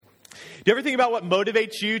you ever think about what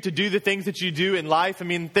motivates you to do the things that you do in life? I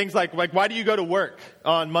mean, things like why do you go to work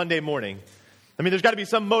on Monday morning? I mean, there's got to be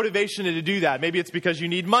some motivation to do that. Maybe it's because you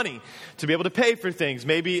need money to be able to pay for things.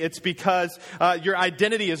 Maybe it's because your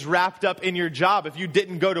identity is wrapped up in your job. If you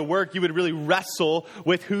didn't go to work, you would really wrestle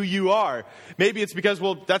with who you are. Maybe it's because,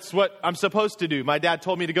 well, that's what I'm supposed to do. My dad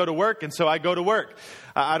told me to go to work, and so I go to work.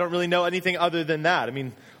 I don't really know anything other than that. I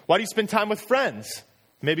mean, why do you spend time with friends?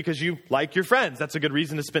 Maybe because you like your friends. That's a good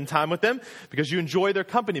reason to spend time with them. Because you enjoy their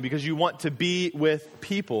company. Because you want to be with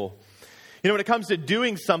people. You know, when it comes to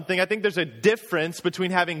doing something, I think there's a difference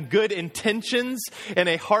between having good intentions and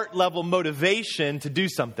a heart-level motivation to do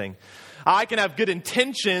something. I can have good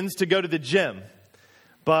intentions to go to the gym,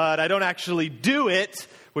 but I don't actually do it,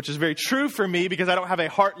 which is very true for me because I don't have a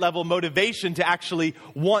heart-level motivation to actually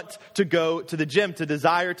want to go to the gym, to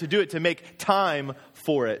desire to do it, to make time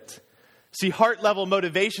for it. See, heart-level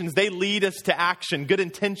motivations, they lead us to action. Good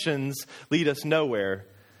intentions lead us nowhere.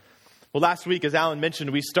 Well, last week, as Alan mentioned,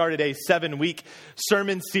 we started a 7-week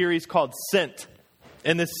sermon series called Sent.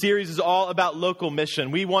 And this series is all about local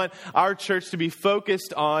mission. We want our church to be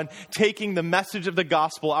focused on taking the message of the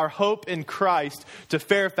gospel, our hope in Christ, to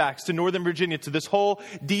Fairfax, to Northern Virginia, to this whole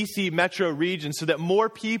DC metro region, so that more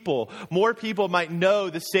people might know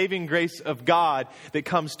the saving grace of God that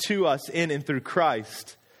comes to us in and through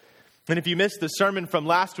Christ. And if you missed the sermon from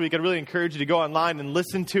last week, I'd really encourage you to go online and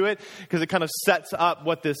listen to it because it kind of sets up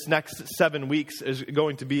what this next 7 weeks is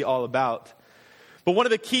going to be all about. But one of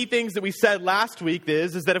the key things that we said last week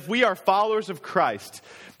is that if we are followers of Christ,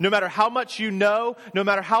 no matter how much you know, no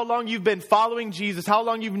matter how long you've been following Jesus, how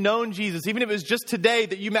long you've known Jesus, even if it was just today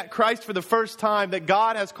that you met Christ for the first time, that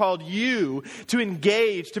God has called you to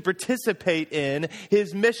engage, to participate in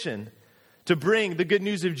His mission, to bring the good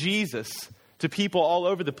news of Jesus to people all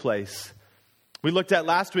over the place. We looked at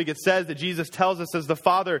last week, it says that Jesus tells us as the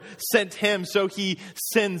Father sent Him, so He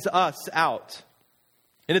sends us out.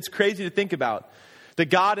 And it's crazy to think about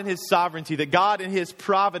that God in His sovereignty, that God in His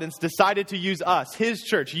providence decided to use us, His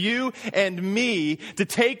church, you and me, to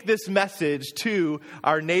take this message to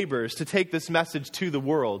our neighbors, to take this message to the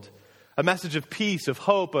world. A message of peace, of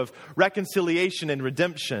hope, of reconciliation and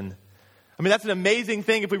redemption. I mean, that's an amazing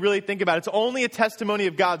thing if we really think about it. It's only a testimony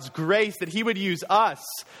of God's grace that He would use us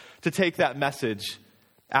to take that message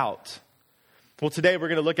out. Well, today we're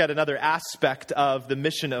going to look at another aspect of the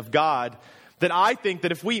mission of God that I think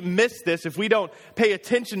that if we miss this, if we don't pay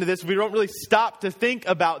attention to this, if we don't really stop to think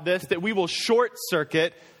about this, that we will short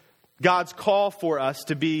circuit God's call for us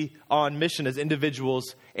to be on mission as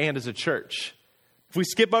individuals and as a church. If we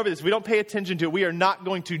skip over this, if we don't pay attention to it, we are not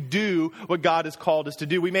going to do what God has called us to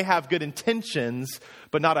do. We may have good intentions,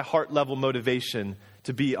 but not a heart-level motivation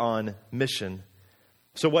to be on mission.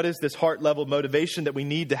 So what is this heart-level motivation that we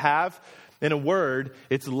need to have? In a word,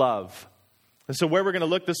 it's love. And so where we're going to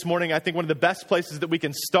look this morning, I think one of the best places that we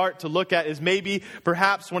can start to look at is maybe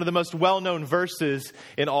perhaps one of the most well-known verses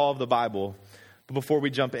in all of the Bible. But before we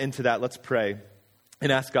jump into that, let's pray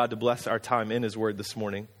and ask God to bless our time in His Word this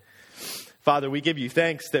morning. Father, we give you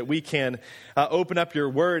thanks that we can open up your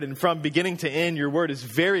word, and from beginning to end, your word is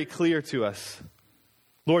very clear to us.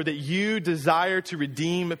 Lord, that you desire to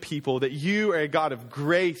redeem people, that you are a God of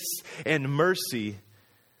grace and mercy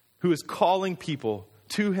who is calling people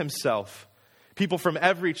to Himself, people from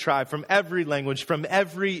every tribe, from every language, from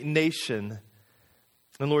every nation.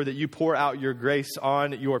 And Lord, that you pour out your grace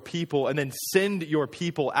on your people and then send your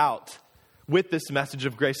people out with this message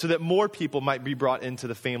of grace so that more people might be brought into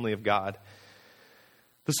the family of God.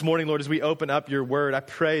 This morning, Lord, as we open up your word, I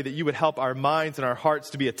pray that you would help our minds and our hearts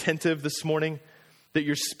to be attentive this morning, that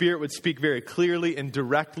your Spirit would speak very clearly and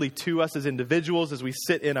directly to us as individuals as we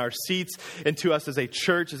sit in our seats, and to us as a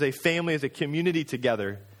church, as a family, as a community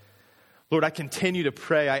together. Lord, I continue to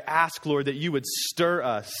pray. I ask, Lord, that you would stir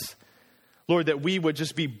us. Lord, that we would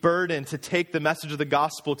just be burdened to take the message of the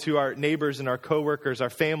gospel to our neighbors and our coworkers, our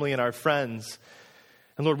family and our friends.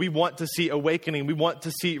 And Lord, we want to see awakening. We want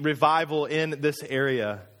to see revival in this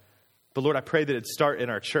area. But Lord, I pray that it'd start in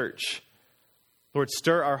our church. Lord,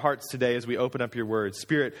 stir our hearts today as we open up your word.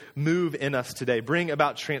 Spirit, move in us today. Bring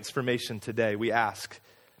about transformation today, we ask.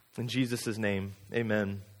 In Jesus' name,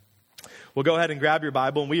 amen. Well, go ahead and grab your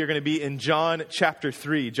Bible, and we are going to be in John chapter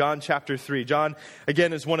 3. John chapter 3. John,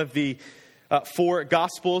 again, is one of the 4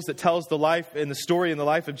 Gospels that tells the life and the story in the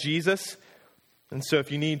life of Jesus. And so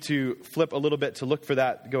if you need to flip a little bit to look for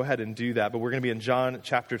that, go ahead and do that. But we're going to be in John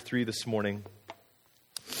chapter 3 this morning.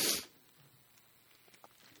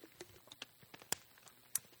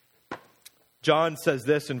 John says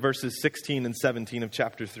this in verses 16 and 17 of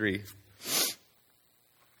chapter 3.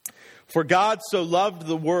 For God so loved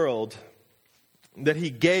the world that he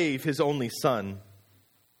gave his only Son,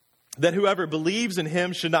 that whoever believes in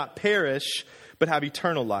him should not perish, but have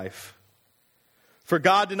eternal life. For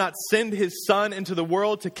God did not send his Son into the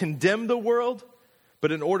world to condemn the world,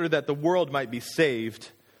 but in order that the world might be saved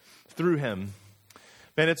through him.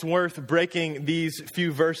 Man, it's worth breaking these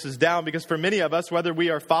few verses down, because for many of us, whether we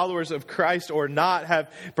are followers of Christ or not,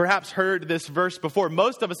 have perhaps heard this verse before.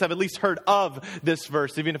 Most of us have at least heard of this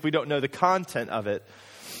verse, even if we don't know the content of it.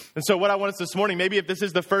 And so what I want us this morning, maybe if this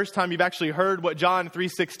is the first time you've actually heard what John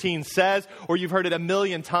 3:16 says, or you've heard it a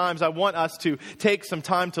million times, I want us to take some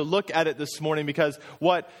time to look at it this morning, because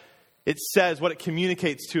what it says, what it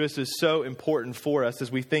communicates to us is so important for us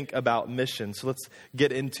as we think about mission. So let's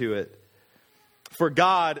get into it. For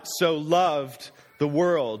God so loved the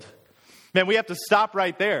world. Man, we have to stop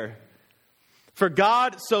right there. For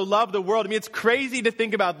God so loved the world. I mean, it's crazy to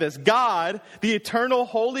think about this. God, the eternal,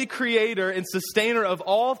 holy creator and sustainer of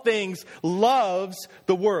all things, loves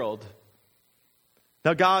the world.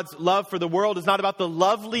 Now, God's love for the world is not about the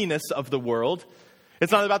loveliness of the world.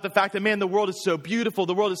 It's not about the fact that, man, the world is so beautiful,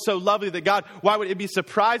 the world is so lovely that God, why would it be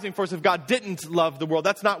surprising for us if God didn't love the world?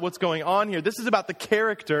 That's not what's going on here. This is about the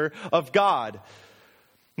character of God.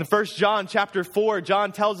 In 1 John chapter 4,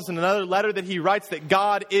 John tells us in another letter that he writes that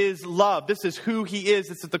God is love. This is who he is.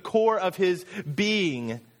 It's at the core of his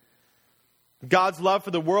being. God's love for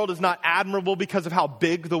the world is not admirable because of how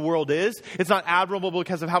big the world is. It's not admirable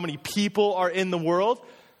because of how many people are in the world.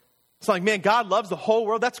 It's like, man, God loves the whole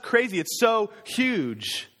world. That's crazy. It's so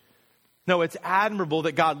huge. No, it's admirable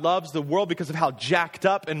that God loves the world because of how jacked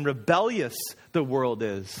up and rebellious the world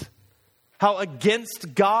is. How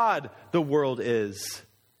against God the world is.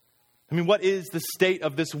 I mean, what is the state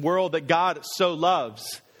of this world that God so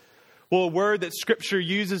loves? Well, a word that Scripture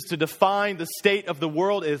uses to define the state of the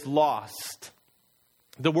world is lost.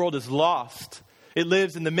 The world is lost. It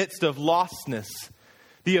lives in the midst of lostness.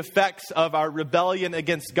 The effects of our rebellion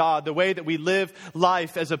against God, the way that we live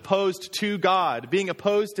life as opposed to God, being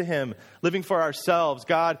opposed to him, living for ourselves.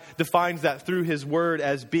 God defines that through his word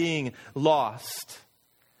as being lost.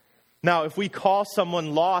 Now, if we call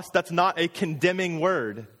someone lost, that's not a condemning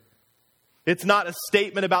word. It's not a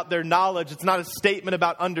statement about their knowledge. It's not a statement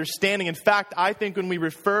about understanding. In fact, I think when we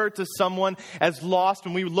refer to someone as lost,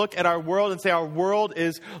 when we look at our world and say our world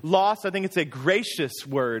is lost, I think it's a gracious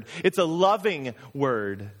word. It's a loving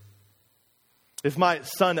word. If my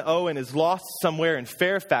son Owen is lost somewhere in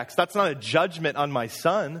Fairfax, that's not a judgment on my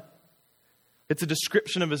son. It's a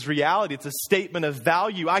description of his reality. It's a statement of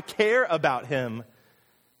value. I care about him.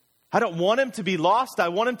 I don't want him to be lost. I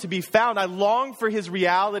want him to be found. I long for his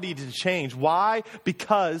reality to change. Why?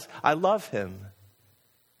 Because I love him.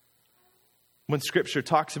 When Scripture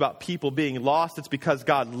talks about people being lost, it's because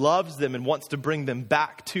God loves them and wants to bring them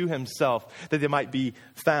back to himself, that they might be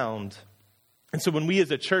found. And so when we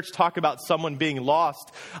as a church talk about someone being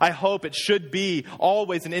lost, I hope it should be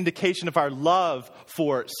always an indication of our love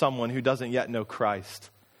for someone who doesn't yet know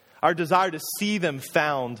Christ. Our desire to see them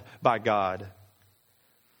found by God.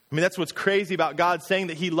 I mean, that's what's crazy about God saying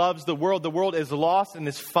that he loves the world. The world is lost and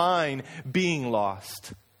is fine being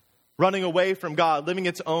lost. Running away from God, living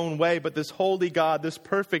its own way. But this holy God, this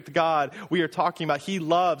perfect God we are talking about, he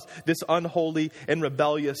loves this unholy and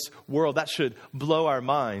rebellious world. That should blow our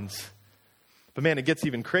minds. But man, it gets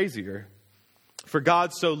even crazier. For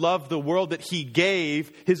God so loved the world that he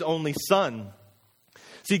gave his only Son.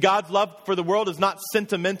 See, God's love for the world is not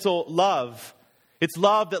sentimental love. It's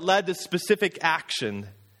love that led to specific action.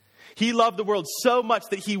 He loved the world so much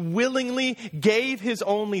that he willingly gave his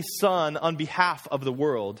only Son on behalf of the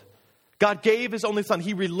world. God gave his only Son.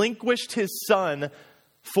 He relinquished his Son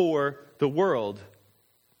for the world.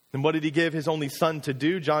 And what did he give his only Son to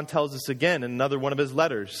do? John tells us again in another one of his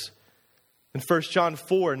letters. In 1 John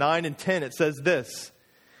 4, 9 and 10, it says this: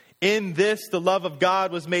 "In this the love of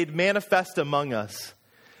God was made manifest among us,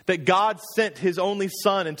 that God sent his only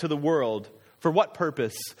Son into the world." For what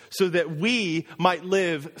purpose? So that we might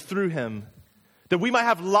live through him. That we might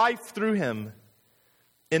have life through him.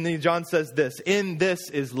 And then John says this: "In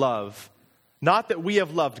this is love. Not that we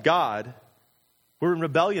have loved God." We're in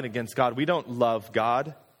rebellion against God. We don't love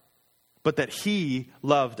God. But that he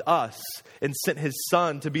loved us and sent his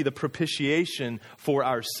Son to be the propitiation for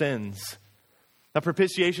our sins. Now,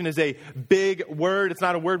 propitiation is a big word. It's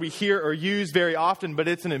not a word we hear or use very often, but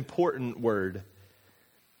it's an important word.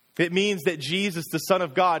 It means that Jesus, the Son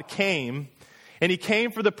of God, came, and he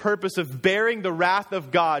came for the purpose of bearing the wrath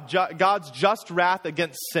of God, God's just wrath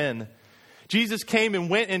against sin. Jesus came and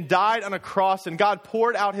went and died on a cross, and God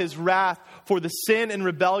poured out his wrath for the sin and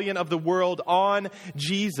rebellion of the world on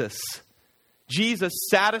Jesus. Jesus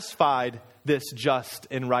satisfied this just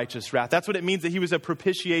and righteous wrath. That's what it means that he was a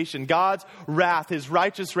propitiation. God's wrath, his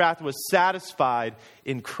righteous wrath, was satisfied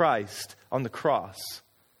in Christ on the cross.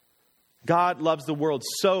 God loves the world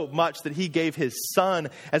so much that he gave his son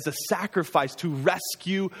as a sacrifice to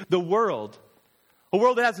rescue the world. A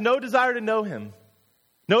world that has no desire to know him,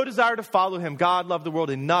 no desire to follow him. God loved the world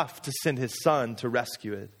enough to send his son to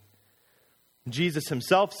rescue it. Jesus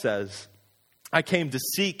himself says, I came to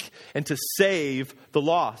seek and to save the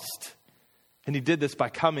lost. And he did this by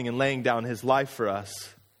coming and laying down his life for us.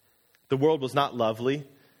 The world was not lovely.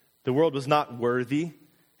 The world was not worthy.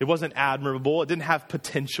 It wasn't admirable. It didn't have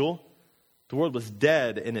potential. The world was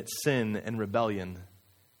dead in its sin and rebellion.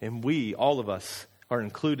 And we, all of us, are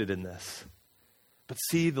included in this. But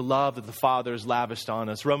see the love that the Father has lavished on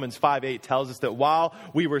us. Romans 5:8 tells us that while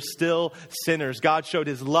we were still sinners, God showed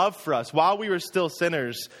his love for us. While we were still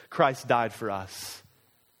sinners, Christ died for us.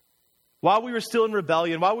 While we were still in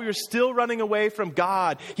rebellion, while we were still running away from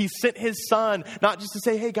God, he sent his son, not just to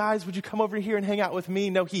say, hey guys, would you come over here and hang out with me?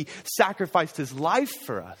 No, he sacrificed his life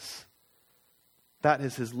for us. That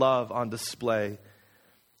is his love on display.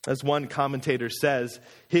 As one commentator says,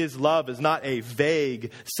 his love is not a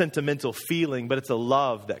vague, sentimental feeling, but it's a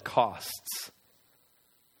love that costs.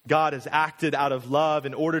 God has acted out of love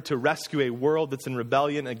in order to rescue a world that's in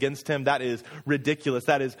rebellion against him. That is ridiculous.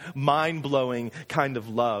 That is mind-blowing kind of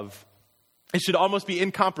love. It should almost be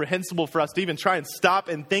incomprehensible for us to even try and stop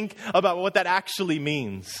and think about what that actually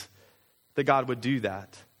means, that God would do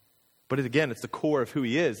that. But again, it's the core of who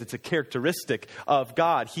he is. It's a characteristic of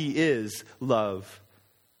God. He is love.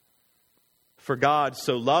 For God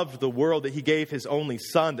so loved the world that he gave his only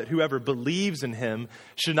son, that whoever believes in him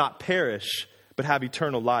should not perish, but have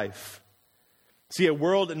eternal life. See, a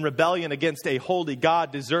world in rebellion against a holy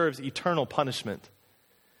God deserves eternal punishment.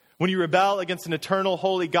 When you rebel against an eternal,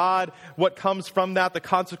 holy God, what comes from that, the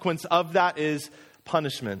consequence of that is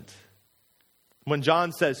punishment. When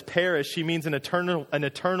John says perish, he means an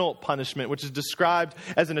eternal punishment, which is described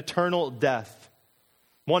as an eternal death.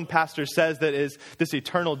 One pastor says that this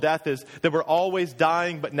eternal death is that we're always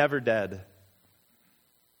dying but never dead.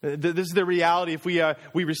 This is the reality. If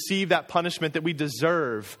we receive that punishment that we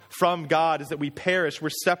deserve from God, is that we perish. We're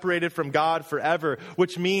separated from God forever,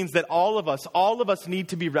 which means that all of us need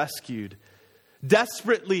to be rescued.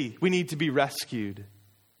 Desperately, we need to be rescued.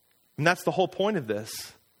 And that's the whole point of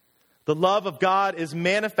this. The love of God is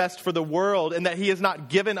manifest for the world in that he has not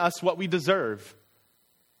given us what we deserve.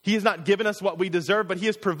 He has not given us what we deserve, but he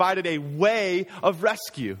has provided a way of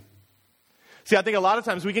rescue. See, I think a lot of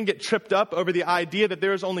times we can get tripped up over the idea that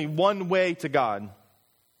there is only one way to God.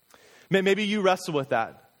 Maybe you wrestle with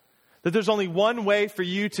that. That there's only one way for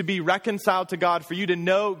you to be reconciled to God, for you to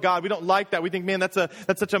know God. We don't like that. We think, man, that's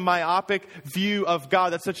such a myopic view of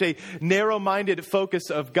God. That's such a narrow-minded focus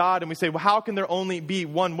of God. And we say, well, how can there only be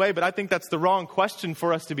one way? But I think that's the wrong question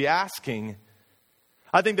for us to be asking.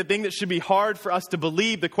 I think the thing that should be hard for us to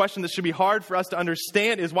believe, the question that should be hard for us to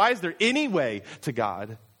understand is, why is there any way to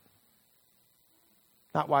God?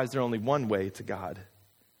 Not why is there only one way to God.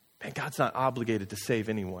 Man, God's not obligated to save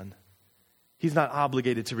anyone. He's not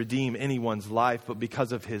obligated to redeem anyone's life, but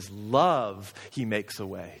because of his love, he makes a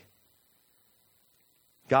way.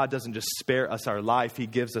 God doesn't just spare us our life, he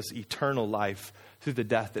gives us eternal life through the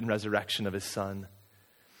death and resurrection of his son.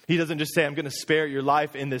 He doesn't just say, I'm going to spare your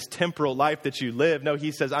life in this temporal life that you live. No,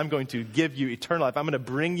 he says, I'm going to give you eternal life. I'm going to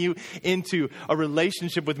bring you into a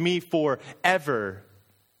relationship with me forever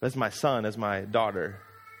as my son, as my daughter.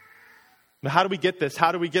 Now, how do we get this?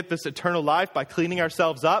 How do we get this eternal life? By cleaning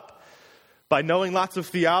ourselves up? By knowing lots of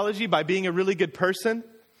theology? By being a really good person?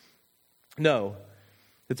 No.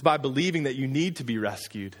 It's by believing that you need to be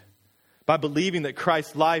rescued. By believing that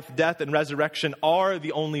Christ's life, death, and resurrection are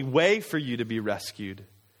the only way for you to be rescued.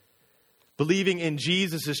 Believing in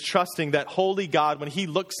Jesus is trusting that holy God, when he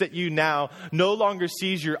looks at you now, no longer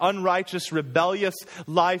sees your unrighteous, rebellious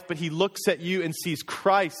life, but he looks at you and sees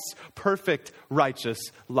Christ's perfect, righteous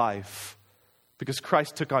life. Because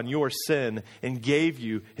Christ took on your sin and gave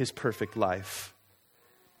you his perfect life.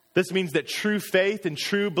 This means that true faith and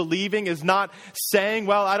true believing is not saying,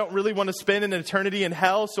 well, I don't really want to spend an eternity in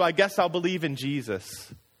hell, so I guess I'll believe in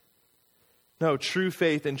Jesus. No, true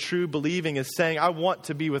faith and true believing is saying, I want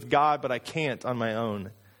to be with God, but I can't on my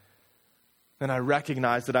own. And I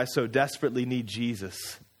recognize that I so desperately need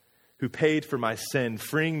Jesus, who paid for my sin,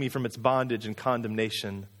 freeing me from its bondage and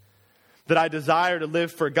condemnation. That I desire to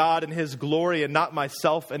live for God and his glory and not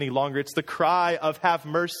myself any longer. It's the cry of, have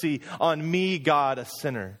mercy on me, God, a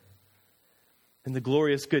sinner. And the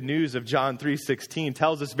glorious good news of John 3:16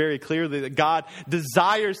 tells us very clearly that God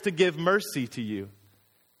desires to give mercy to you.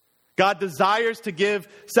 God desires to give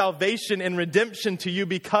salvation and redemption to you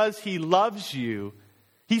because he loves you.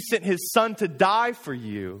 He sent his son to die for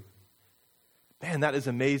you. Man, that is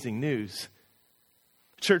amazing news.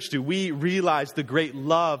 Church, do we realize the great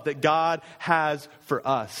love that God has for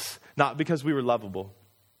us? Not because we were lovable.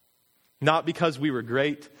 Not because we were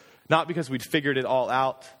great. Not because we'd figured it all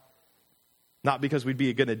out. Not because we'd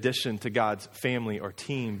be a good addition to God's family or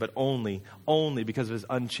team, but only because of his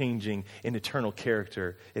unchanging and eternal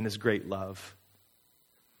character and his great love.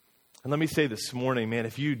 And let me say this morning, man,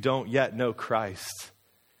 if you don't yet know Christ,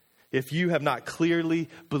 if you have not clearly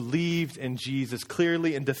believed in Jesus,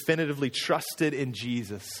 clearly and definitively trusted in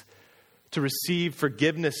Jesus to receive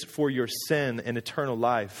forgiveness for your sin and eternal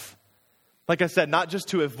life, like I said, not just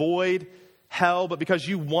to avoid hell, but because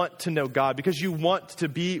you want to know God, because you want to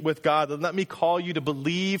be with God, then let me call you to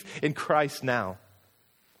believe in Christ now.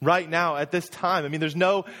 Right now, at this time. I mean, there's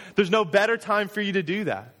no better time for you to do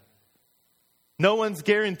that. No one's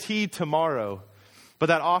guaranteed tomorrow, but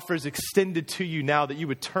that offer is extended to you now, that you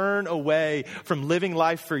would turn away from living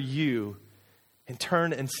life for you and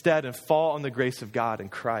turn instead and fall on the grace of God in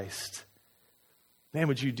Christ. Man,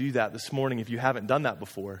 would you do that this morning if you haven't done that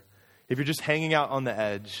before? If you're just hanging out on the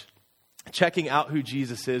edge, checking out who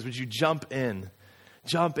Jesus is, would you jump in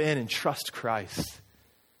and trust Christ?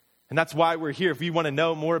 And that's why we're here. If you want to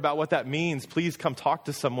know more about what that means, please come talk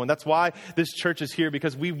to someone. That's why this church is here,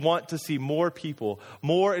 because we want to see more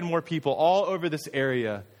and more people all over this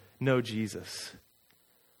area know Jesus.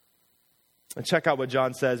 And check out what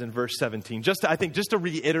John says in verse 17. Just to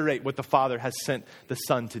reiterate what the Father has sent the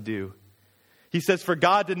Son to do. He says, "For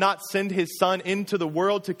God did not send his Son into the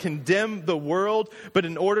world to condemn the world, but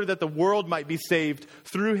in order that the world might be saved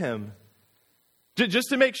through him." Just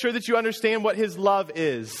to make sure that you understand what his love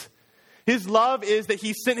is. His love is that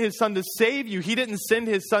he sent his Son to save you. He didn't send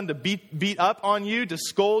his Son to beat up on you, to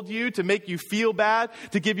scold you, to make you feel bad,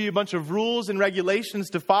 to give you a bunch of rules and regulations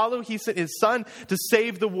to follow. He sent his Son to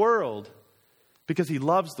save the world because he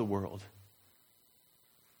loves the world.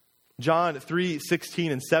 John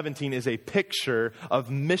 3:16 and 17 is a picture of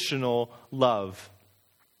missional love.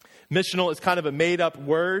 Missional is kind of a made-up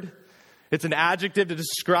word. It's an adjective to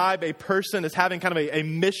describe a person as having kind of a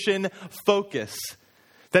mission focus.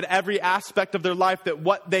 That every aspect of their life, that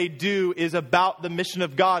what they do is about the mission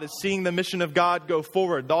of God, is seeing the mission of God go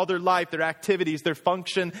forward. All their life, their activities, their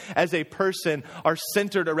function as a person are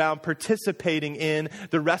centered around participating in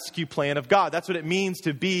the rescue plan of God. That's what it means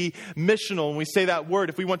to be missional. When we say that word,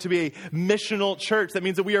 if we want to be a missional church, that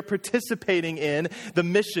means that we are participating in the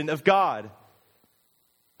mission of God.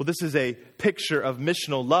 Well, this is a picture of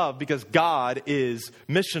missional love because God is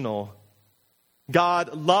missional.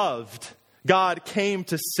 God loved. God came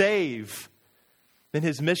to save, and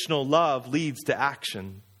his missional love leads to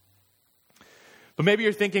action. But maybe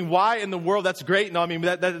you're thinking, why in the world? That's great. No, I mean,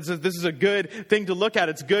 this is a good thing to look at.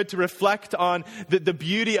 It's good to reflect on the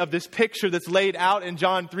beauty of this picture that's laid out in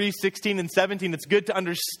John 3:16 and 17. It's good to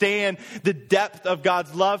understand the depth of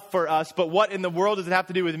God's love for us. But what in the world does it have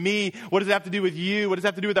to do with me? What does it have to do with you? What does it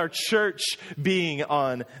have to do with our church being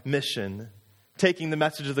on mission? Taking the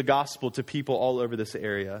message of the gospel to people all over this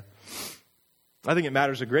area. I think it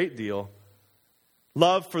matters a great deal.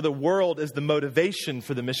 Love for the world is the motivation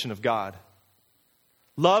for the mission of God.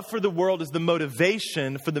 Love for the world is the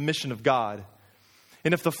motivation for the mission of God.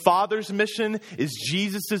 And if the Father's mission is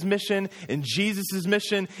Jesus' mission, and Jesus'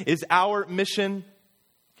 mission is our mission,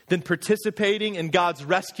 then participating in God's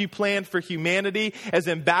rescue plan for humanity as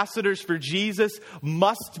ambassadors for Jesus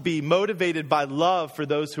must be motivated by love for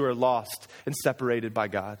those who are lost and separated by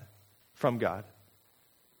God, from God.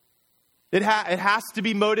 It has to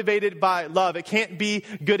be motivated by love. It can't be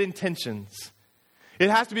good intentions. It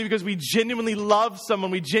has to be because we genuinely love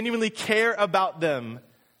someone. We genuinely care about them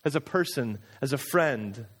as a person, as a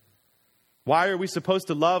friend. Why are we supposed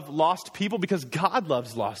to love lost people? Because God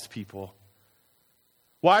loves lost people.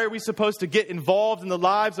 Why are we supposed to get involved in the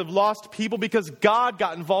lives of lost people? Because God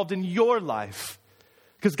got involved in your life.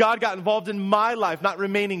 Because God got involved in my life, not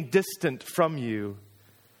remaining distant from you.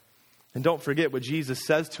 And don't forget what Jesus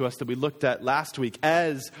says to us that we looked at last week.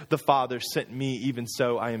 As the Father sent me, even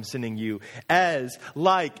so I am sending you. As,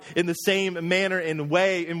 like, in the same manner and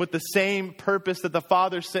way, and with the same purpose that the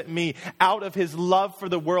Father sent me out of his love for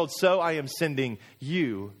the world, so I am sending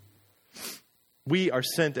you. We are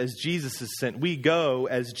sent as Jesus is sent. We go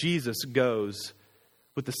as Jesus goes,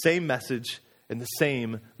 with the same message and the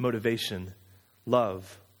same motivation.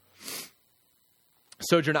 Love.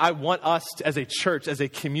 Sojourn, I want us as a church, as a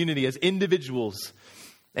community, as individuals,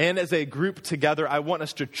 and as a group together, I want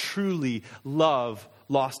us to truly love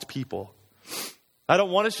lost people. I don't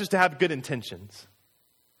want us just to have good intentions.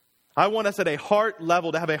 I want us at a heart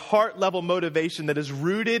level to have a heart level motivation that is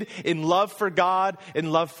rooted in love for God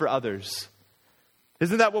and love for others.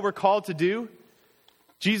 Isn't that what we're called to do?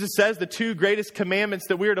 Jesus says the two greatest commandments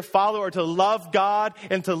that we are to follow are to love God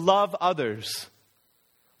and to love others.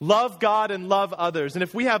 Love God and love others. And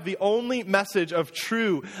if we have the only message of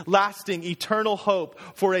true, lasting, eternal hope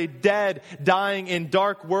for a dead, dying, and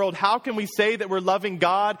dark world, how can we say that we're loving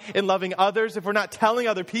God and loving others if we're not telling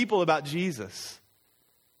other people about Jesus?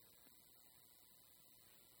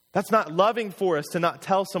 That's not loving for us to not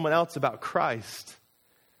tell someone else about Christ.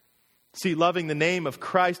 See, loving the name of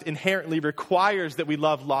Christ inherently requires that we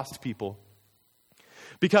love lost people.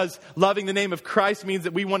 Because loving the name of Christ means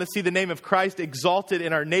that we want to see the name of Christ exalted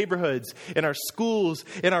in our neighborhoods, in our schools,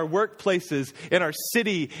 in our workplaces, in our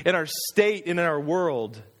city, in our state, and in our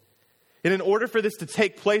world. And in order for this to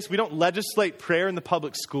take place, we don't legislate prayer in the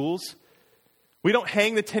public schools. We don't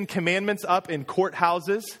hang the 10 Commandments up in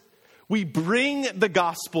courthouses. We bring the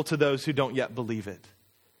gospel to those who don't yet believe it.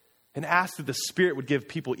 And ask that the Spirit would give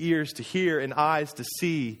people ears to hear and eyes to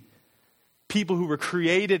see. People who were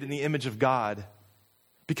created in the image of God.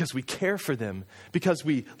 Because we care for them. Because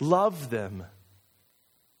we love them.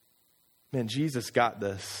 Man, Jesus got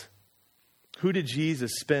this. Who did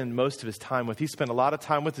Jesus spend most of his time with? He spent a lot of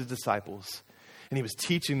time with his disciples. And he was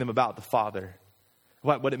teaching them about the Father.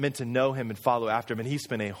 What it meant to know him and follow after him. And he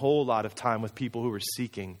spent a whole lot of time with people who were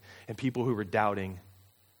seeking. And people who were doubting.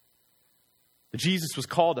 Jesus was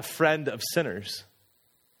called a friend of sinners.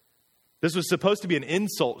 This was supposed to be an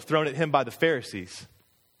insult thrown at him by the Pharisees.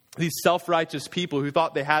 These self-righteous people who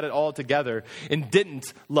thought they had it all together and didn't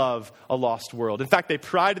love a lost world. In fact, they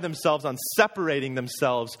prided themselves on separating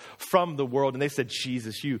themselves from the world. And they said,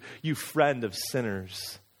 Jesus, you friend of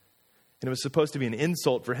sinners. And it was supposed to be an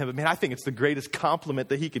insult for him. But man, I think it's the greatest compliment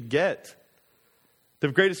that he could get.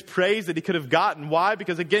 The greatest praise that he could have gotten. Why?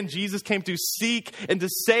 Because again, Jesus came to seek and to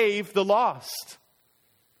save the lost.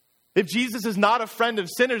 If Jesus is not a friend of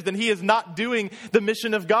sinners, then he is not doing the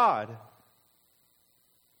mission of God.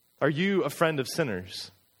 Are you a friend of sinners?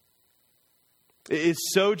 Is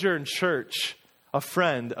Sojourn Church a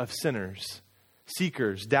friend of sinners,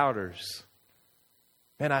 seekers, doubters?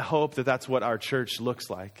 Man, I hope that that's what our church looks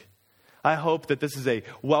like. I hope that this is a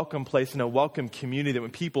welcome place and a welcome community, that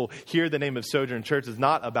when people hear the name of Sojourn Church, it's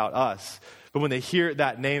not about us. But when they hear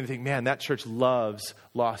that name, they think, man, that church loves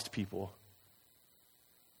lost people.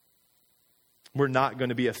 We're not going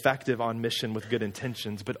to be effective on mission with good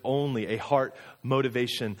intentions, but only a heart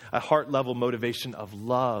motivation, a heart level motivation of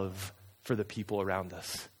love for the people around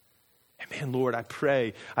us. And man, Lord, I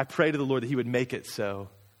pray to the Lord that he would make it so.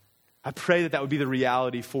 I pray that would be the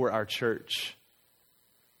reality for our church.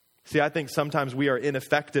 See, I think sometimes we are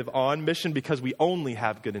ineffective on mission because we only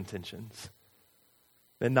have good intentions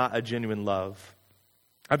and not a genuine love.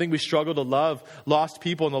 I think we struggle to love lost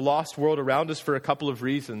people in the lost world around us for a couple of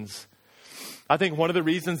reasons. I think one of the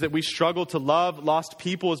reasons that we struggle to love lost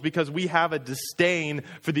people is because we have a disdain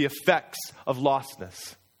for the effects of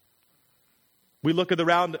lostness. We look at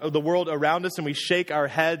the world around us and we shake our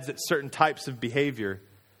heads at certain types of behavior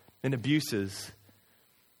and abuses.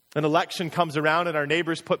 An election comes around and our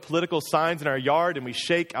neighbors put political signs in our yard and we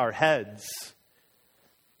shake our heads.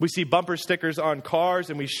 We see bumper stickers on cars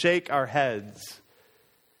and we shake our heads.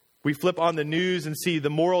 We flip on the news and see the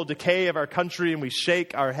moral decay of our country and we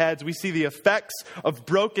shake our heads. We see the effects of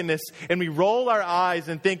brokenness and we roll our eyes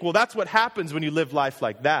and think, well, that's what happens when you live life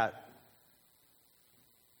like that.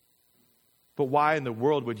 But why in the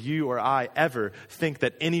world would you or I ever think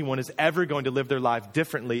that anyone is ever going to live their life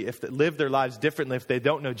differently if they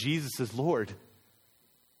don't know Jesus as Lord?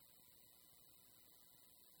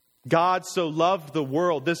 God so loved the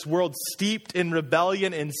world, this world steeped in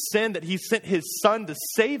rebellion and sin, that he sent his son to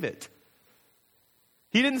save it.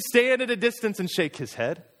 He didn't stand at a distance and shake his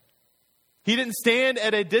head. He didn't stand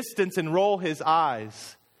at a distance and roll his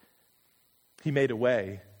eyes. He made a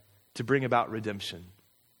way to bring about redemption.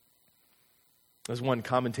 As one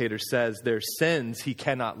commentator says, their sins he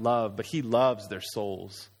cannot love, but he loves their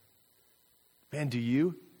souls. Man, do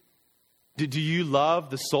you? Do you love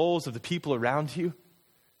the souls of the people around you?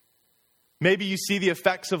 Maybe you see the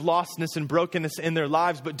effects of lostness and brokenness in their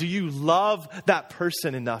lives, but do you love that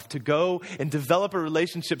person enough to go and develop a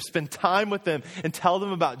relationship, spend time with them, and tell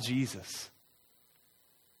them about Jesus?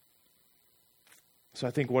 So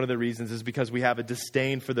I think one of the reasons is because we have a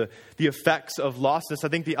disdain for the effects of lostness. I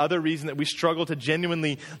think the other reason that we struggle to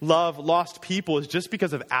genuinely love lost people is just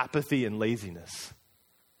because of apathy and laziness.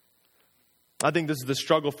 I think this is the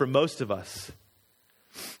struggle for most of us.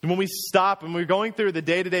 And when we stop and we're going through the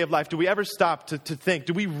day-to-day of life, do we ever stop to think,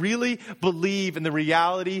 do we really believe in the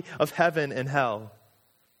reality of heaven and hell?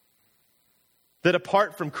 That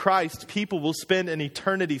apart from Christ, people will spend an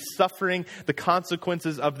eternity suffering the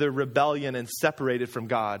consequences of their rebellion and separated from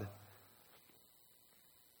God.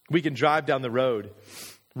 We can drive down the road,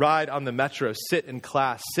 ride on the metro, sit in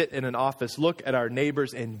class, sit in an office, look at our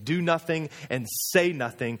neighbors and do nothing and say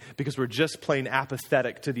nothing because we're just plain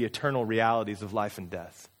apathetic to the eternal realities of life and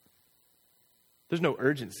death. There's no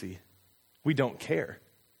urgency. We don't care.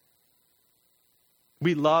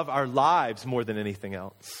 We love our lives more than anything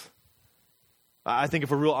else. I think if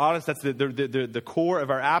we're real honest, that's the core of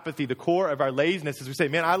our apathy, the core of our laziness is we say,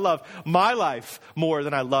 man, I love my life more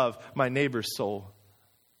than I love my neighbor's soul.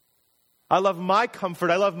 I love my comfort.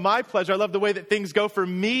 I love my pleasure. I love the way that things go for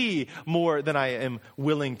me more than I am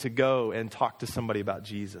willing to go and talk to somebody about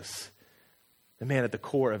Jesus. And man, at the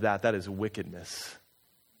core of that is wickedness.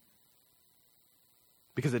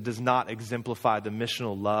 Because it does not exemplify the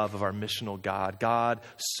missional love of our missional God. God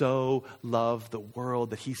so loved the world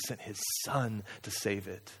that he sent his son to save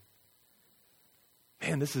it.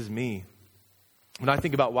 Man, this is me. When I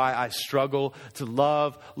think about why I struggle to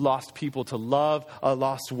love lost people, to love a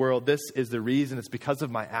lost world, this is the reason. It's because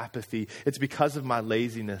of my apathy. It's because of my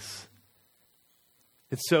laziness.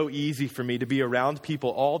 It's so easy for me to be around people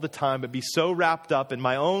all the time, but be so wrapped up in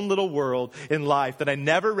my own little world in life that I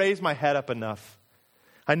never raise my head up enough.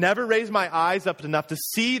 I never raise my eyes up enough to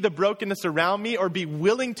see the brokenness around me or be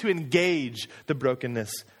willing to engage the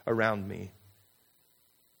brokenness around me.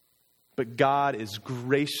 But God is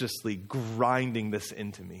graciously grinding this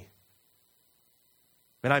into me.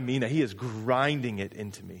 And I mean that. He is grinding it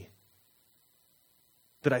into me.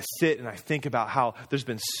 That I sit and I think about how there's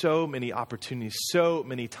been so many opportunities, so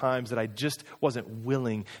many times that I just wasn't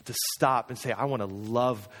willing to stop and say, I want to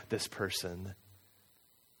love this person.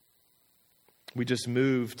 We just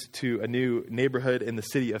moved to a new neighborhood in the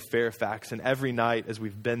city of Fairfax. And every night as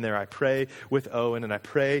we've been there, I pray with Owen and I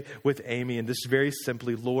pray with Amy. And just very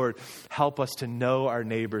simply, Lord, help us to know our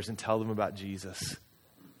neighbors and tell them about Jesus.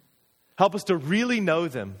 Help us to really know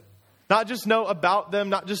them. Not just know about them,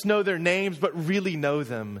 not just know their names, but really know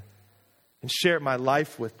them and share my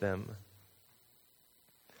life with them.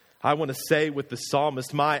 I want to say with the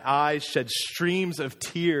psalmist, my eyes shed streams of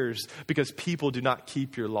tears because people do not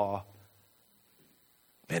keep your law.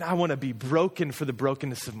 Man, I want to be broken for the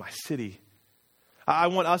brokenness of my city. I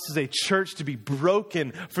want us as a church to be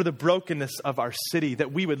broken for the brokenness of our city.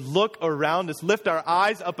 That we would look around us, lift our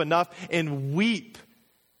eyes up enough and weep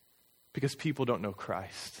because people don't know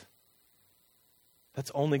Christ.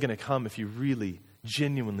 That's only going to come if you really,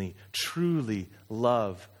 genuinely, truly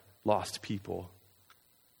love lost people.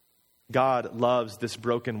 God loves this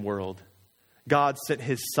broken world. God sent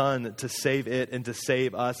his son to save it and to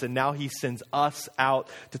save us. And now he sends us out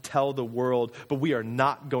to tell the world. But we are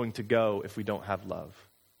not going to go if we don't have love.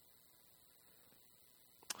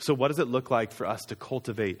 So what does it look like for us to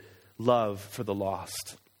cultivate love for the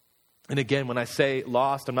lost? And again, when I say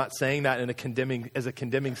lost, I'm not saying that as a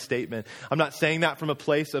condemning statement. I'm not saying that from a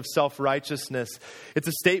place of self-righteousness. It's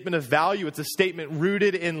a statement of value. It's a statement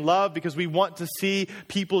rooted in love because we want to see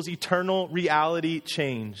people's eternal reality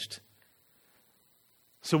changed.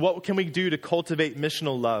 So what can we do to cultivate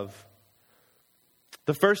missional love?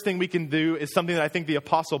 The first thing we can do is something that I think the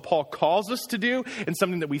Apostle Paul calls us to do and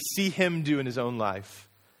something that we see him do in his own life.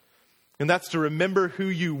 And that's to remember who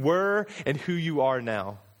you were and who you are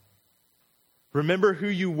now. Remember who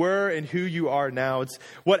you were and who you are now. It's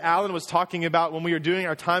what Alan was talking about when we were doing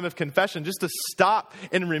our time of confession, just to stop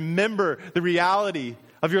and remember the reality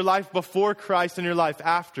of your life before Christ and your life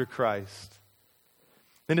after Christ.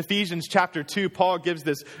 In Ephesians chapter 2, Paul gives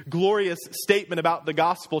this glorious statement about the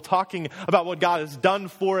gospel, talking about what God has done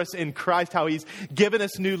for us in Christ, how he's given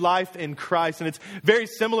us new life in Christ. And it's very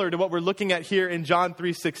similar to what we're looking at here in John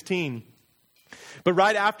 3:16. But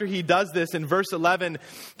right after he does this, in verse 11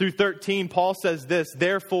 through 13, Paul says this,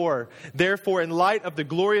 Therefore, in light of the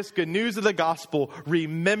glorious good news of the gospel,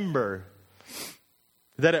 remember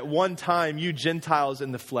that at one time you Gentiles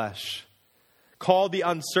in the flesh, called the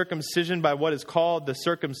uncircumcision by what is called the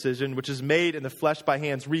circumcision, which is made in the flesh by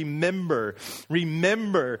hands. Remember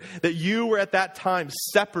that you were at that time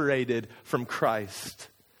separated from Christ,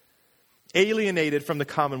 alienated from the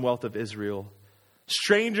commonwealth of Israel,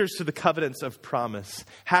 strangers to the covenants of promise,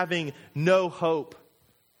 having no hope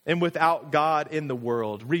and without God in the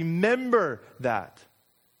world. Remember that.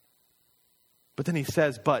 But then he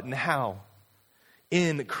says, but now,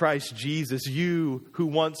 in Christ Jesus, you who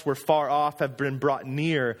once were far off have been brought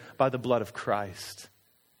near by the blood of Christ.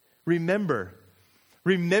 Remember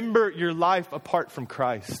your life apart from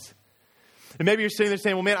Christ. And maybe you're sitting there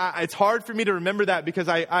saying, well, man, it's hard for me to remember that because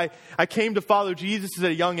I came to follow Jesus at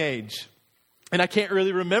a young age. And I can't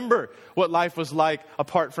really remember what life was like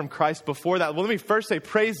apart from Christ before that. Well, let me first say,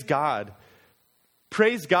 praise God.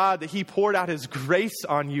 Praise God that he poured out his grace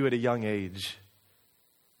on you at a young age.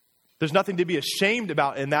 There's nothing to be ashamed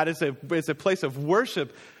about, and that is a place of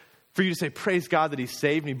worship for you to say, praise God that he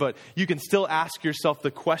saved me. But you can still ask yourself the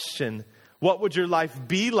question, what would your life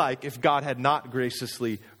be like if God had not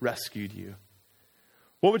graciously rescued you?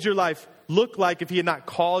 What would your life look like if he had not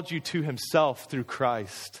called you to himself through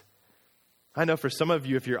Christ? I know for some of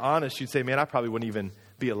you, if you're honest, you'd say, man, I probably wouldn't even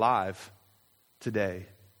be alive today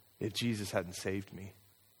if Jesus hadn't saved me.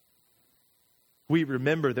 We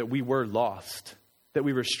remember that we were lost, that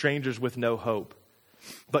we were strangers with no hope.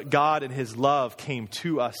 But God in his love came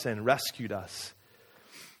to us and rescued us.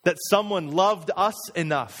 That someone loved us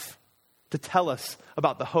enough to tell us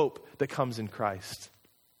about the hope that comes in Christ.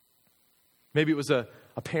 Maybe it was a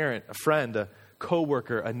parent, a friend, a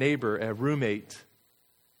coworker, a neighbor, a roommate.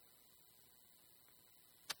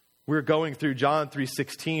 We're going through John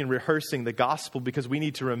 3:16, rehearsing the gospel because we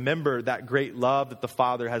need to remember that great love that the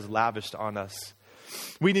Father has lavished on us.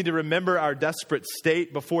 We need to remember our desperate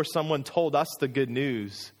state before someone told us the good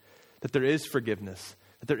news, that there is forgiveness,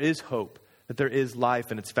 that there is hope, that there is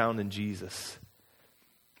life, and it's found in Jesus.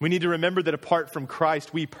 We need to remember that apart from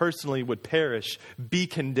Christ, we personally would perish, be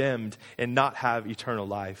condemned, and not have eternal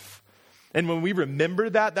life. And when we remember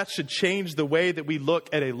that, that should change the way that we look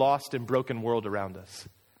at a lost and broken world around us.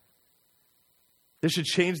 This should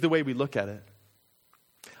change the way we look at it.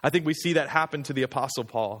 I think we see that happen to the Apostle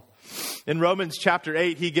Paul. In Romans chapter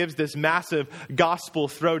 8, he gives this massive gospel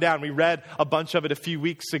throwdown. We read a bunch of it a few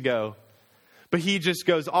weeks ago. But he just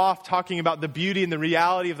goes off talking about the beauty and the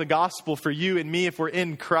reality of the gospel for you and me if we're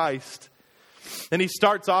in Christ. And he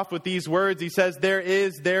starts off with these words. He says, there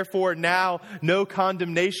is therefore now no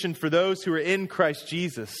condemnation for those who are in Christ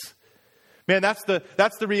Jesus. Man, that's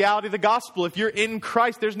the reality of the gospel. If you're in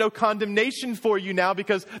Christ, there's no condemnation for you now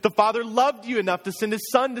because the Father loved you enough to send his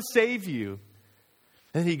Son to save you.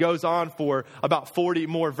 And he goes on for about 40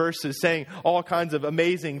 more verses saying all kinds of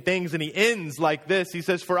amazing things. And he ends like this. He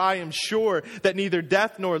says, for I am sure that neither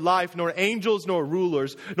death nor life, nor angels nor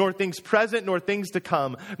rulers, nor things present nor things to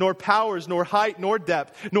come, nor powers, nor height, nor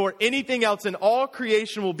depth, nor anything else in all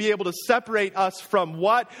creation will be able to separate us from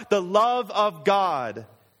what? The love of God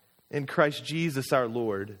in Christ Jesus our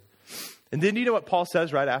Lord. And then you know what Paul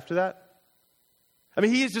says right after that? I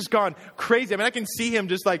mean, he has just gone crazy. I mean, I can see him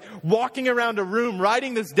just like walking around a room,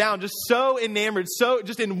 writing this down, just so enamored, so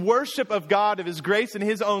just in worship of God, of his grace in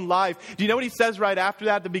his own life. Do you know what he says right after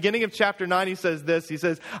that? At the beginning of chapter 9, he says this. He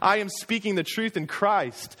says, I am speaking the truth in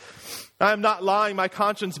Christ. I am not lying. My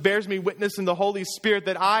conscience bears me witness in the Holy Spirit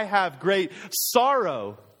that I have great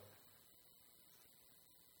sorrow.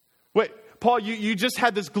 Wait. Paul, you just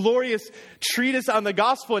had this glorious treatise on the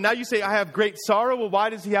gospel, and now you say, I have great sorrow. Well, why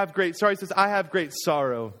does he have great sorrow? He says, I have great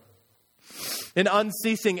sorrow, an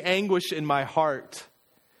unceasing anguish in my heart.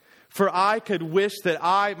 For I could wish that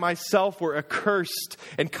I myself were accursed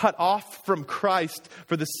and cut off from Christ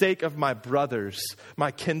for the sake of my brothers, my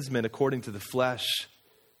kinsmen according to the flesh.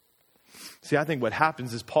 See, I think what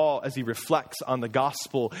happens is Paul, as he reflects on the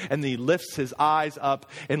gospel and he lifts his eyes up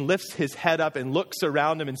and lifts his head up and looks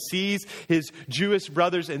around him and sees his Jewish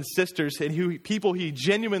brothers and sisters and people he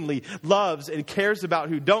genuinely loves and cares about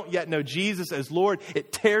who don't yet know Jesus as Lord,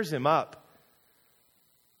 it tears him up.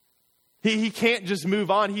 He can't just move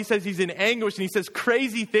on. He says he's in anguish and he says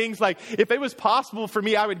crazy things like, if it was possible for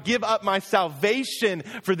me, I would give up my salvation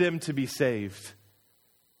for them to be saved.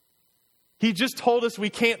 He just told us we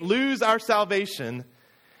can't lose our salvation.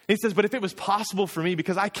 He says, but if it was possible for me,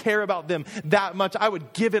 because I care about them that much, I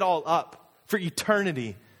would give it all up for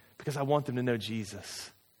eternity because I want them to know Jesus.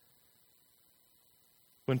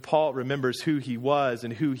 When Paul remembers who he was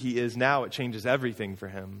and who he is now, it changes everything for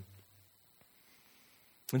him.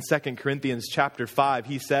 In 2 Corinthians chapter 5,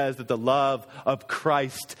 he says that the love of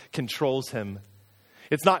Christ controls him.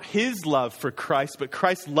 It's not his love for Christ, but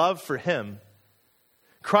Christ's love for him.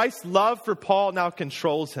 Christ's love for Paul now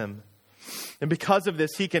controls him. And because of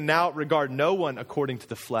this, he can now regard no one according to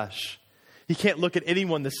the flesh. He can't look at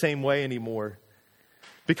anyone the same way anymore.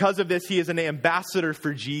 Because of this, he is an ambassador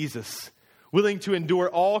for Jesus, willing to endure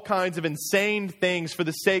all kinds of insane things for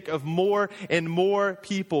the sake of more and more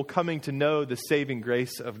people coming to know the saving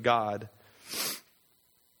grace of God.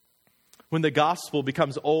 When the gospel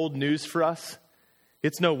becomes old news for us,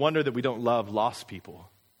 it's no wonder that we don't love lost people.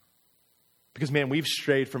 Because, man, we've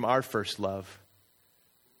strayed from our first love.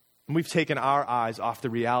 And we've taken our eyes off the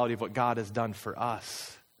reality of what God has done for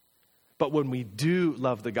us. But when we do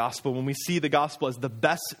love the gospel, when we see the gospel as the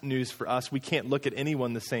best news for us, we can't look at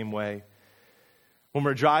anyone the same way. when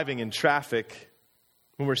we're driving in traffic,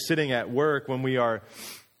 when we're sitting at work, when we are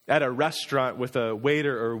at a restaurant with a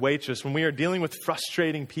waiter or waitress, when we are dealing with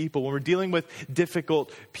frustrating people, when we're dealing with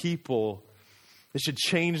difficult people, it should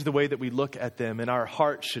change the way that we look at them, and our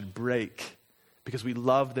heart should break because we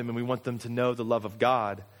love them and we want them to know the love of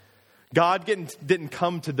God. God didn't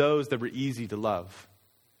come to those that were easy to love,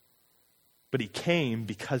 but he came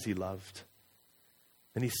because he loved.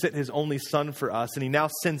 And he sent his only son for us, and he now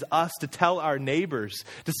sends us to tell our neighbors,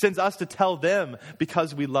 sends us to tell them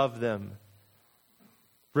because we love them.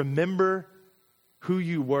 Remember who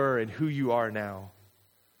you were and who you are now.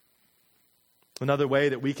 Another way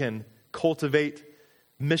that we can cultivate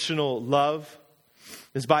missional love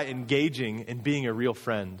is by engaging in being a real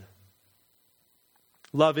friend.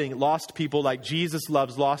 Loving lost people like Jesus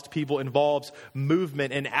loves lost people involves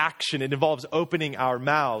movement and action. It involves opening our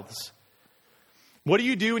mouths. What do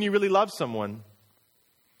you do when you really love someone?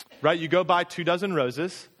 Right? You go buy 24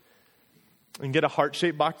 roses and get a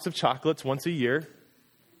heart-shaped box of chocolates once a year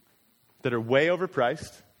that are way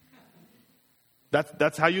overpriced.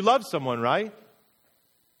 That's how you love someone, right?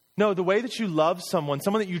 No, the way that you love someone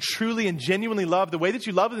that you truly and genuinely love, the way that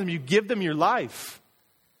you love them, you give them your life.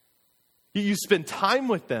 You spend time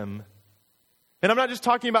with them. And I'm not just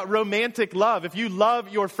talking about romantic love. If you love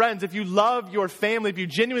your friends, if you love your family, if you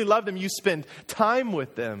genuinely love them, you spend time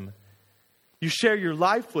with them. You share your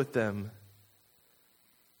life with them.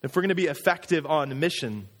 If we're going to be effective on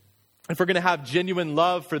mission, if we're going to have genuine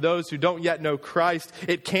love for those who don't yet know Christ,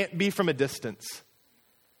 it can't be from a distance.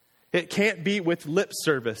 It can't be with lip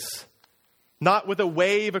service. Not with a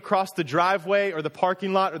wave across the driveway or the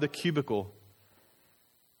parking lot or the cubicle.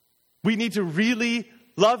 We need to really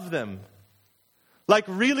love them. Like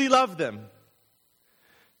really love them.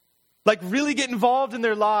 Like really get involved in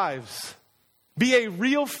their lives. Be a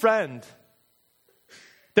real friend.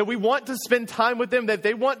 That we want to spend time with them, that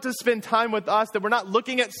they want to spend time with us, that we're not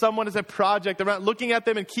looking at someone as a project, that we're not looking at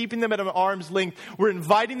them and keeping them at an arm's length. We're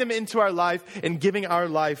inviting them into our life and giving our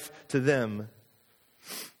life to them.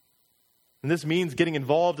 And this means getting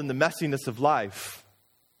involved in the messiness of life.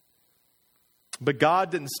 But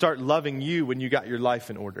God didn't start loving you when you got your life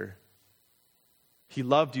in order. He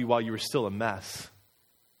loved you while you were still a mess.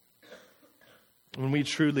 When we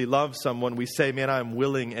truly love someone, we say, man, I'm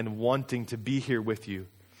willing and wanting to be here with you.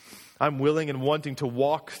 I'm willing and wanting to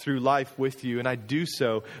walk through life with you. And I do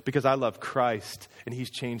so because I love Christ and he's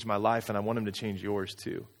changed my life and I want him to change yours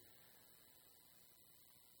too.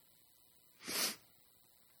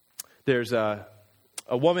 There's a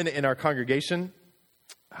woman in our congregation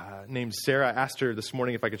named Sarah. I asked her this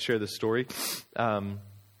morning if I could share this story. And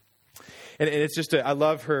it's just, I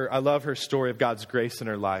love her story of God's grace in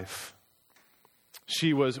her life.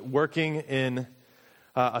 She was working in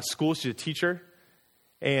a school. She's a teacher.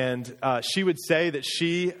 And she would say that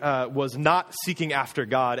she was not seeking after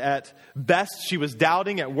God. At best, she was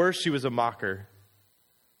doubting. At worst, she was a mocker.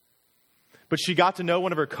 But she got to know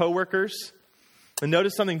one of her coworkers and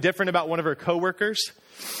noticed something different about one of her coworkers.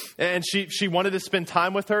 And she wanted to spend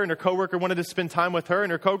time with her, and her coworker wanted to spend time with her,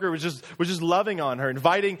 and her coworker was just loving on her,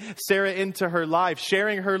 inviting Sarah into her life,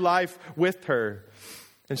 sharing her life with her,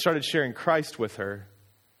 and started sharing Christ with her.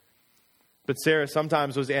 But Sarah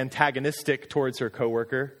sometimes was antagonistic towards her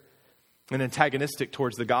coworker and antagonistic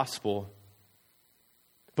towards the gospel.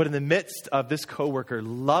 But in the midst of this coworker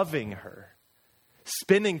loving her,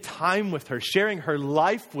 spending time with her, sharing her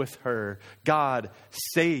life with her, God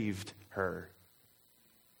saved her.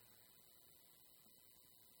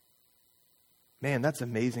 Man, that's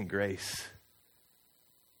amazing grace.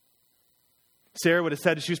 Sarah would have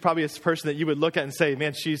said she was probably a person that you would look at and say,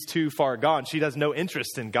 man, she's too far gone. She has no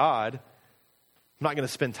interest in God. I'm not going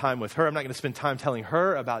to spend time with her. I'm not going to spend time telling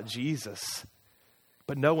her about Jesus.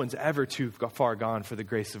 But no one's ever too far gone for the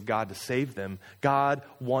grace of God to save them. God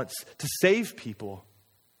wants to save people.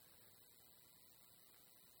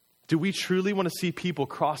 Do we truly want to see people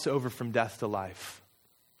cross over from death to life?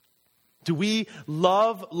 Do we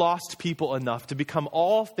love lost people enough to become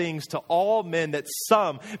all things to all men that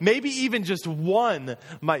some, maybe even just one,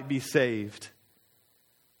 might be saved?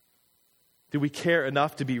 Do we care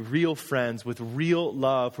enough to be real friends with real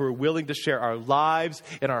love who are willing to share our lives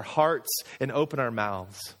and our hearts and open our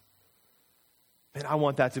mouths? Man, I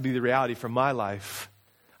want that to be the reality for my life.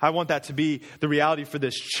 I want that to be the reality for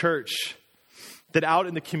this church. That out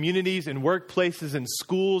in the communities and workplaces and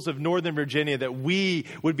schools of Northern Virginia, that we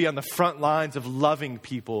would be on the front lines of loving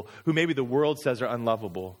people who maybe the world says are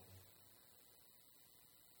unlovable.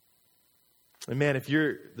 And man, if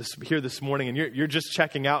you're here this morning and you're just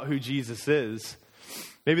checking out who Jesus is,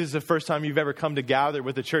 maybe this is the first time you've ever come to gather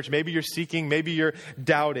with the church. Maybe you're seeking, maybe you're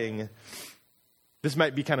doubting. This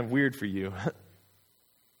might be kind of weird for you.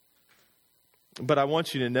 But I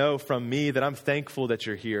want you to know from me that I'm thankful that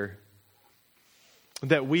you're here.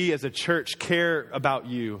 That we as a church care about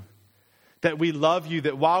you. That we love you,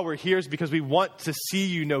 that while we're here is because we want to see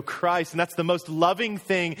you know Christ. And that's the most loving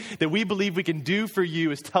thing that we believe we can do for you,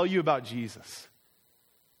 is tell you about Jesus.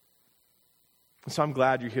 So I'm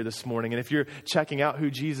glad you're here this morning. And if you're checking out who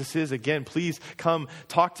Jesus is, again, please come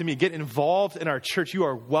talk to me. Get involved in our church. You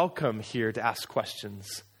are welcome here to ask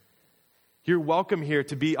questions. You're welcome here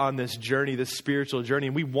to be on this journey, this spiritual journey.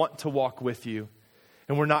 And we want to walk with you.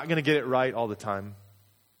 And we're not going to get it right all the time.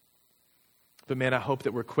 But man, I hope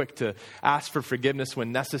that we're quick to ask for forgiveness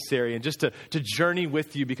when necessary and just to journey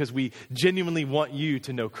with you because we genuinely want you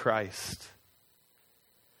to know Christ.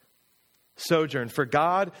 Sojourn, for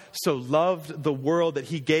God so loved the world that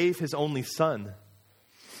he gave his only son.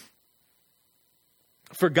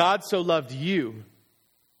 For God so loved you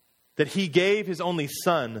that he gave his only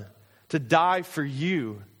son to die for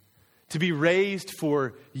you, to be raised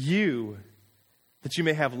for you, that you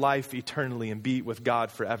may have life eternally and be with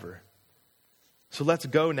God forever. So let's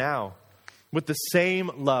go now with the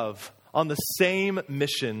same love, on the same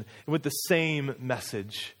mission, and with the same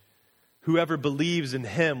message. Whoever believes in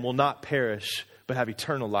him will not perish, but have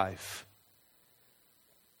eternal life.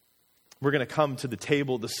 We're going to come to the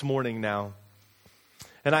table this morning now.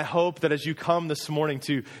 And I hope that as you come this morning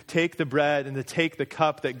to take the bread and to take the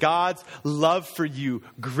cup, that God's love for you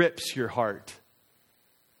grips your heart.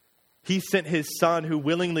 He sent his son who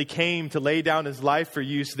willingly came to lay down his life for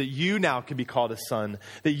you so that you now can be called a son,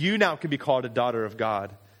 that you now can be called a daughter of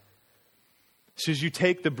God. So as you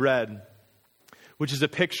take the bread, which is a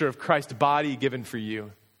picture of Christ's body given for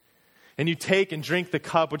you, and you take and drink the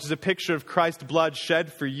cup, which is a picture of Christ's blood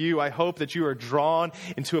shed for you, I hope that you are drawn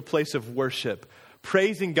into a place of worship,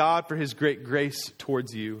 praising God for his great grace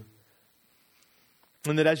towards you.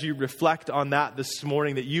 And that as you reflect on that this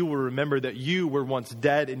morning, that you will remember that you were once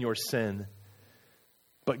dead in your sin.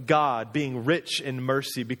 But God, being rich in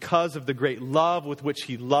mercy, because of the great love with which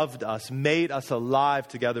he loved us, made us alive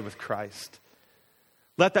together with Christ.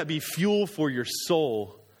 Let that be fuel for your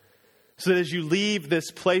soul, so that as you leave this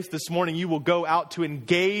place this morning, you will go out to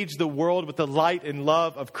engage the world with the light and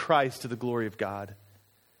love of Christ to the glory of God.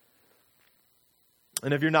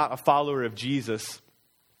 And if you're not a follower of Jesus,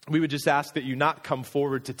 we would just ask that you not come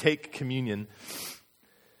forward to take communion.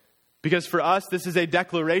 Because for us, this is a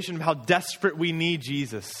declaration of how desperate we need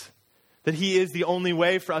Jesus. That he is the only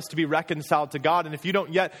way for us to be reconciled to God. And if you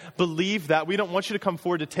don't yet believe that, we don't want you to come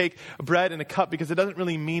forward to take a bread and a cup because it doesn't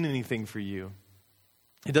really mean anything for you.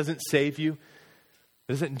 It doesn't save you.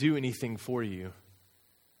 It doesn't do anything for you.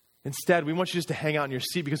 Instead, we want you just to hang out in your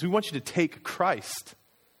seat because we want you to take Christ.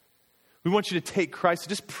 We want you to take Christ. So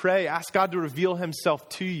just pray. Ask God to reveal himself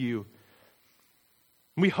to you.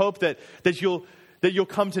 We hope that you'll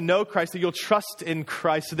come to know Christ, that you'll trust in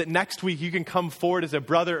Christ, so that next week you can come forward as a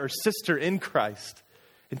brother or sister in Christ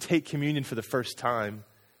and take communion for the first time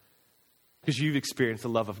because you've experienced the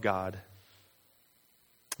love of God.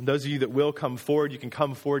 And those of you that will come forward, you can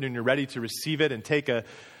come forward when you're ready to receive it and take a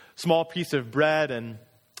small piece of bread and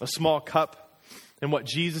a small cup. And what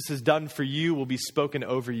Jesus has done for you will be spoken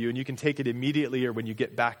over you. And you can take it immediately or when you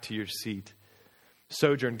get back to your seat.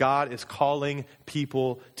 Sojourn, God is calling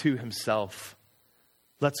people to himself.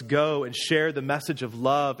 Let's go and share the message of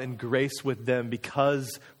love and grace with them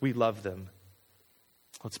because we love them.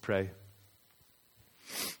 Let's pray.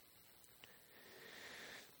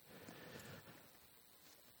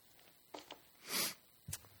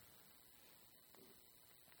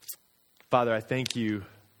 Father, I thank you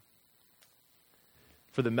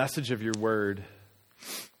for the message of your word,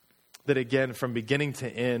 that again, from beginning to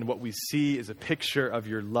end, what we see is a picture of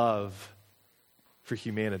your love for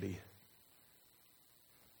humanity.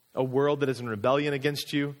 A world that is in rebellion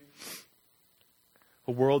against you,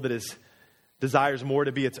 a world that desires more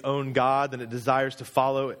to be its own God than it desires to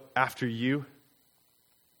follow after you.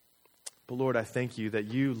 But Lord, I thank you that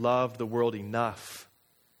you love the world enough.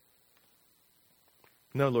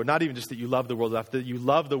 No, Lord, not even just that you love the world enough, that you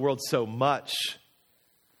love the world so much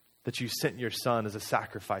that you sent your son as a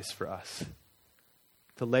sacrifice for us,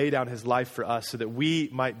 to lay down his life for us so that we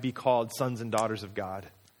might be called sons and daughters of God.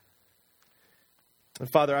 And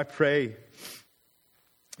Father, I pray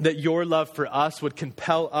that your love for us would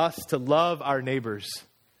compel us to love our neighbors,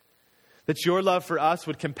 that your love for us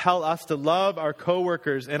would compel us to love our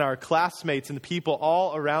coworkers and our classmates and the people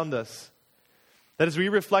all around us. That as we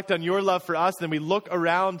reflect on your love for us, then we look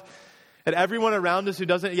around at everyone around us who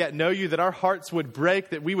doesn't yet know you, that our hearts would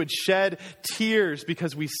break, that we would shed tears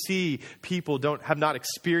because we see people have not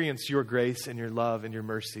experienced your grace and your love and your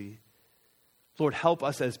mercy. Lord, help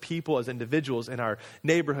us as people, as individuals in our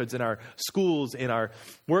neighborhoods, in our schools, in our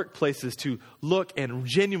workplaces to look and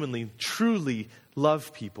genuinely, truly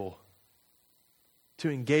love people, to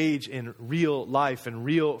engage in real life and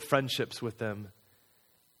real friendships with them,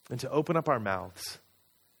 and to open up our mouths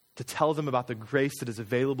to tell them about the grace that is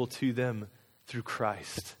available to them through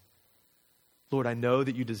Christ. Lord, I know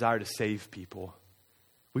that you desire to save people.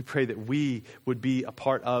 We pray that we would be a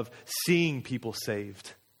part of seeing people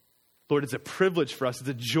saved. Lord, it's a privilege for us. It's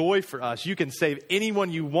a joy for us. You can save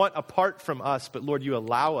anyone you want apart from us, but Lord, you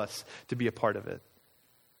allow us to be a part of it.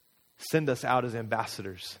 Send us out as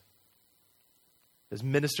ambassadors, as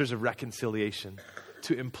ministers of reconciliation,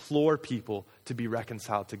 to implore people to be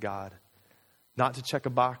reconciled to God. Not to check a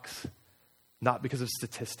box, not because of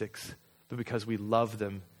statistics, but because we love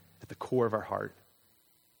them at the core of our heart.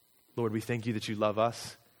 Lord, we thank you that you love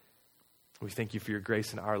us. We thank you for your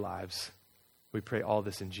grace in our lives. We pray all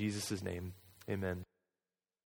this in Jesus' name. Amen.